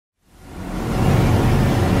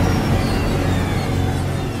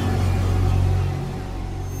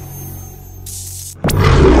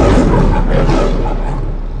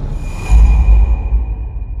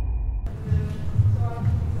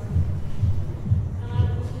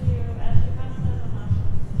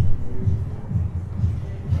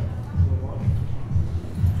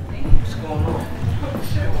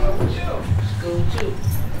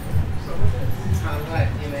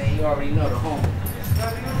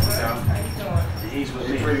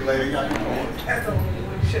Hey, pretty lady, how you doing?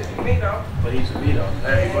 Shit to me though. But he's a me though.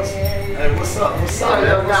 Hey, what's up? What's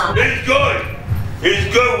up? It's good.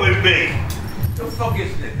 It's good with me. The fuck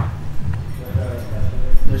is this?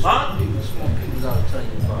 Huh? People gotta tell you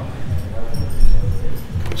about.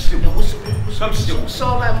 What's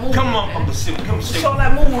all that moving? Come on, Uncle Sim. Come sit. What's all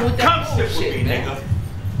that moving with that Come sit bullshit, with me, man? nigga.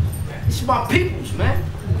 It's my peoples, man.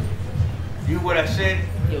 You hear what I said?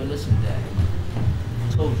 Yo, listen, Dad.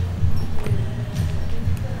 I told you.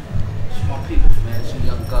 It's my peoples, man. It's a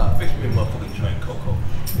young God. Fix me a motherfucking joint, Coco.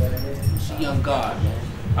 It's a young God, man.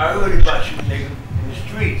 I heard about you, nigga, in the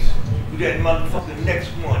streets. You that motherfucking next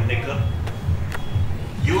one, nigga.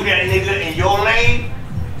 You that nigga in your lane,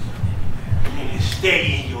 you need to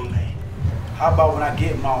stay in your lane. How about when I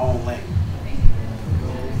get in my own lane?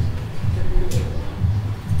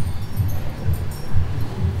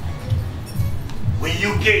 When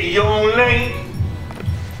you get in your own lane,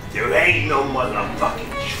 there ain't no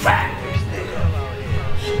motherfucking traffic, nigga.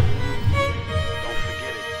 Don't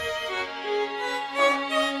forget it.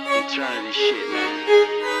 Eternity shit, man.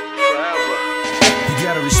 Forever. You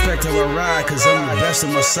gotta respect how I ride, cause I'm the best on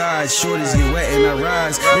my side. Shorties get wet and I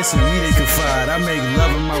rise. It's in me they confide. I make love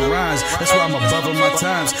in my rhymes. That's why I'm above in my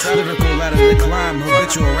times. Lyrical out of the climb.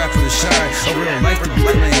 Habitual rapper to shine. A real life to be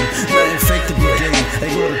claimed. Nothing fake to be gained. They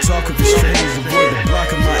go to talk of the strings. Avoid the block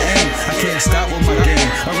of my aim. I can't stop with my game.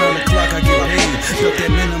 Around the clock I get paid. Built that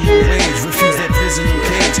minimum wage. Refuse that prison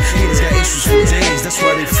cage. Haters got issues for days. That's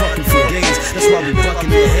why they fucking for games. That's why we bucking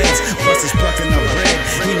their heads. Busters plucking our bread.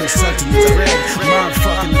 Demons sucked in the thread. Mind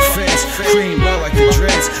fucking the fence. Cream low like the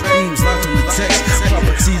dreads. Beams locked on the text.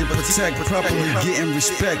 Property to protect. Properly getting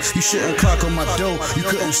respect. You shouldn't clock on my dough. You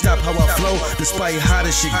couldn't stop how I flow. Despite how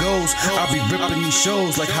this shit goes, I'll be ripping these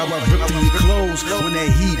shows like how I rip through your clothes when that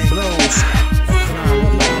heat blows.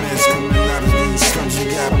 Coming out of these slums, you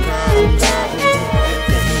got problems.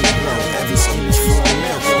 The heat blow. Every scheme is full of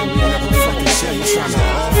milk. You never fucking share. You trying to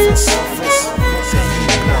office. The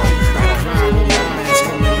heat blow. I grind with my mans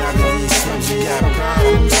coming out of these slums, you got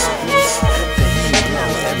problems. The heat blow.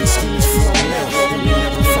 Every scheme is full of milk. You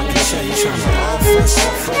never fucking share. You trying to office.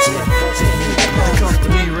 The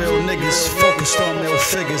company real niggas focused on their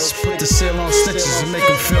figures. Put the seal on stitches and make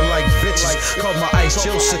them feel like bitches. Call my ice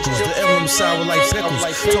Joe sickles. The LM sour like pickles.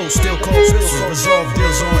 Toast still cold pistols. Resolve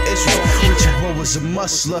deals on issues. Richard Boy was a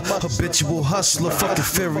muscler. Habitual hustler. Fucking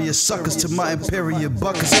furious suckers to my imperial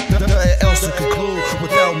buckets. Nothing else to conclude.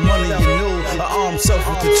 Without money you knew. I arm self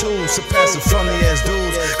with the tools. Surpassing funny ass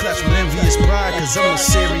dudes. Clash with envious pride. Cause I'm a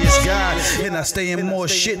serious guy. And I stay in more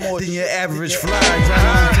shit than your average fly.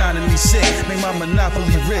 Grinding economy sick. Make my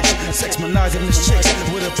monopoly rich. Sex monogamous chicks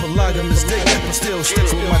with a polygamous dick. But still stick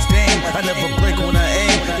with my dame. I never break when I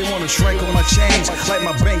aim. They wanna shrink on my change. Like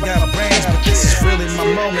my bank got brains. But this is really my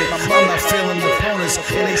moment. I'm not feeling opponents.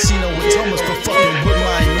 And they see no atonements for fucking with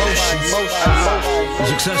my emotions.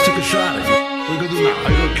 Success took a shot at you. What are you gonna do now? How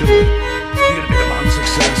you gonna kill it? You're gonna make a man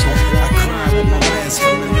successful. I cry with my mans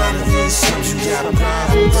coming out of these slums. You got a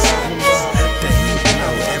problem. The heat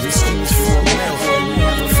blow. Every scheme is full of milk. You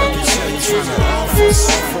never fucking show you trying to office.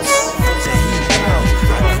 The heat blow.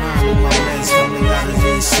 I cry with my mans coming out of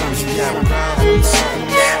these slums. You got problems.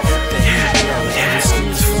 The heat blow. Every scheme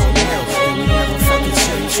is full of milk. You never fucking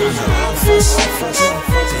show you trying to office. The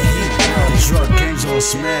heat blow. The drug games on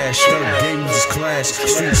smash. Third game is clash.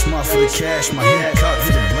 Street smart for the cash. My head cocked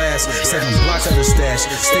for the blast. 7 blocks of the stash.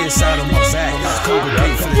 Stay aside on my back.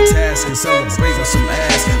 Congregate for the task and celebrate with some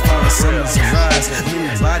ass. Follow summers and rise.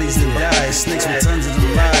 Many bodies that die. Snakes with tons of the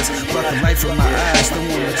lies. Block the light from my eyes. Don't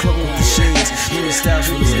want to cloak with the shades. Many styles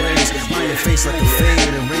for the waves. Mind your face like a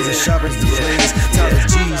fade. And razor sharp as the blades. Tyler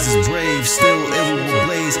G's is brave. Still ill with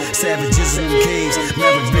blaze. Savages in them caves.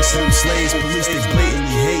 Mavericks and them slaves. Police they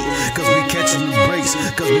blatantly hate. Cause we catching the breaks.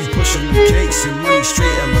 Cause we pushing them cakes. And money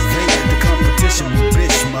straight elevate. The competition will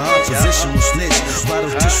bitch. My opposition will snitch.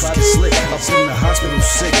 Vital tissues get slick. Up in the hospital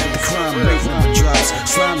sick. The crime rate never drops.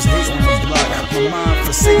 Slimes hate on the block. My mind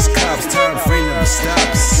forsakes cops.